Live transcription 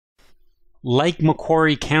Lake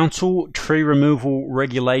Macquarie Council Tree Removal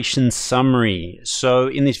Regulations Summary. So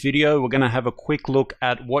in this video, we're going to have a quick look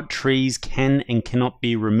at what trees can and cannot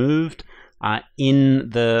be removed in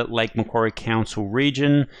the Lake Macquarie Council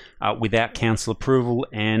region without council approval,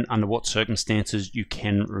 and under what circumstances you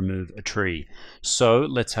can remove a tree. So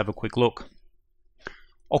let's have a quick look.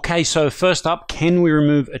 Okay, so first up, can we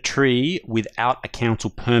remove a tree without a council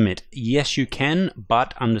permit? Yes, you can,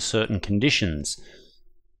 but under certain conditions.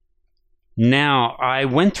 Now, I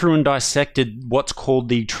went through and dissected what's called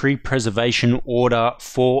the Tree Preservation Order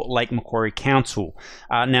for Lake Macquarie Council.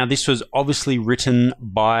 Now, this was obviously written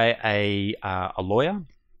by a lawyer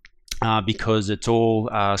because it's all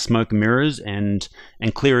smoke and mirrors and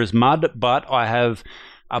clear as mud, but I have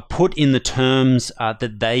put in the terms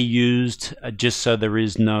that they used just so there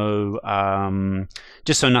is no,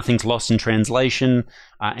 just so nothing's lost in translation,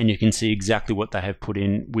 and you can see exactly what they have put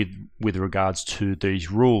in with regards to these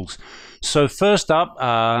rules. So first up,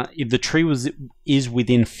 if the tree is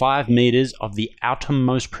within 5 meters of the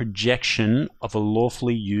outermost projection of a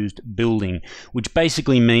lawfully used building, which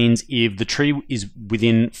basically means if the tree is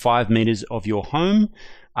within 5 meters of your home,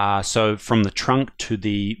 so from the trunk to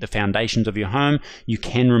the foundations of your home, you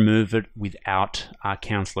can remove it without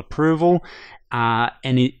council approval.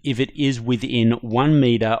 And if it is within 1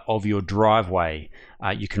 meter of your driveway,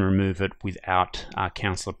 you can remove it without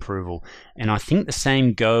council approval. And I think the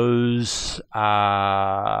same goes,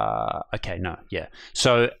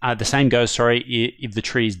 So the same goes, if the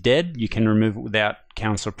tree is dead, you can remove it without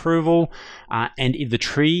council approval. And if the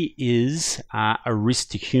tree is a risk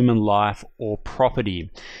to human life or property.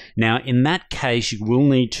 Now, in that case, you will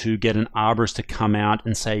need to get an arborist to come out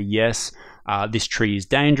and say, yes, this tree is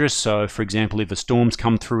dangerous. So for example, if a storm's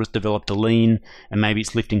come through, it's developed a lean, and maybe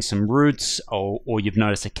it's lifting some roots, or you've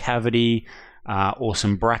noticed a cavity or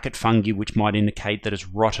some bracket fungi which might indicate that it's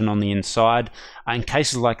rotten on the inside. In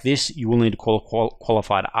cases like this, you will need to call a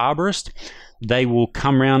qualified arborist. They will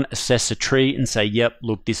come around, assess the tree and say, yep,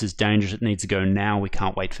 look, this is dangerous, it needs to go now, we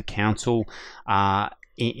can't wait for council.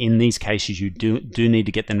 In these cases, you do need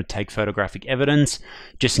to get them to take photographic evidence,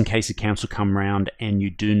 just in case the council come around and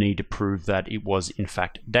you do need to prove that it was in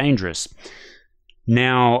fact dangerous.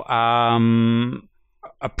 Now,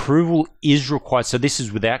 approval is required. So this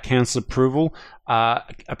is without council approval.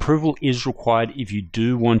 Approval is required if you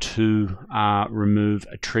do want to remove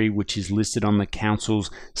a tree which is listed on the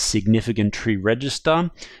council's significant tree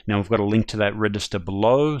register. Now, we've got a link to that register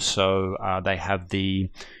below. So they have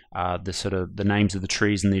the names of the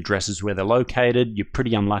trees and the addresses where they're located. You're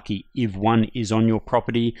pretty unlucky if one is on your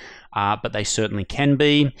property, but they certainly can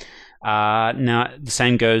be. Now, the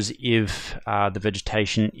same goes if the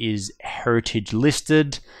vegetation is heritage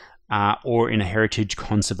listed or in a heritage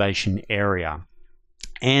conservation area.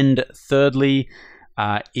 And thirdly,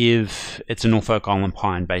 if it's a Norfolk Island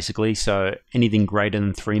pine, basically, so anything greater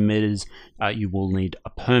than 3 meters, you will need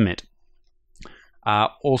a permit.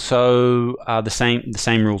 Also, the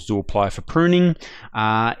same rules do apply for pruning.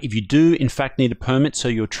 If you do in fact need a permit, so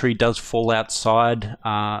your tree does fall outside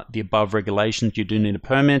the above regulations, you do need a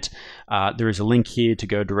permit. There is a link here to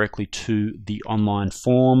go directly to the online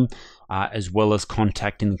form, as well as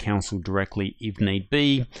contacting the council directly if need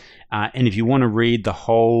be. And if you want to read the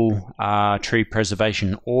whole tree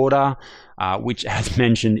preservation order, which as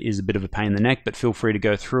mentioned is a bit of a pain in the neck, but feel free to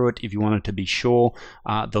go through it if you wanted to be sure.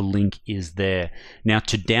 The link is there. Now,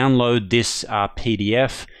 to download this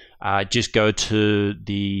PDF, just go to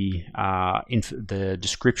the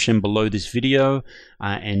description below this video,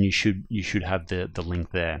 and you should have the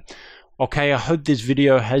link there. Okay, I hope this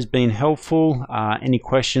video has been helpful. Any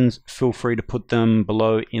questions, feel free to put them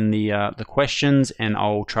below in the questions, and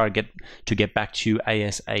I'll try to get back to you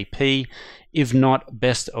ASAP. If not,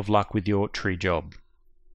 best of luck with your tree job.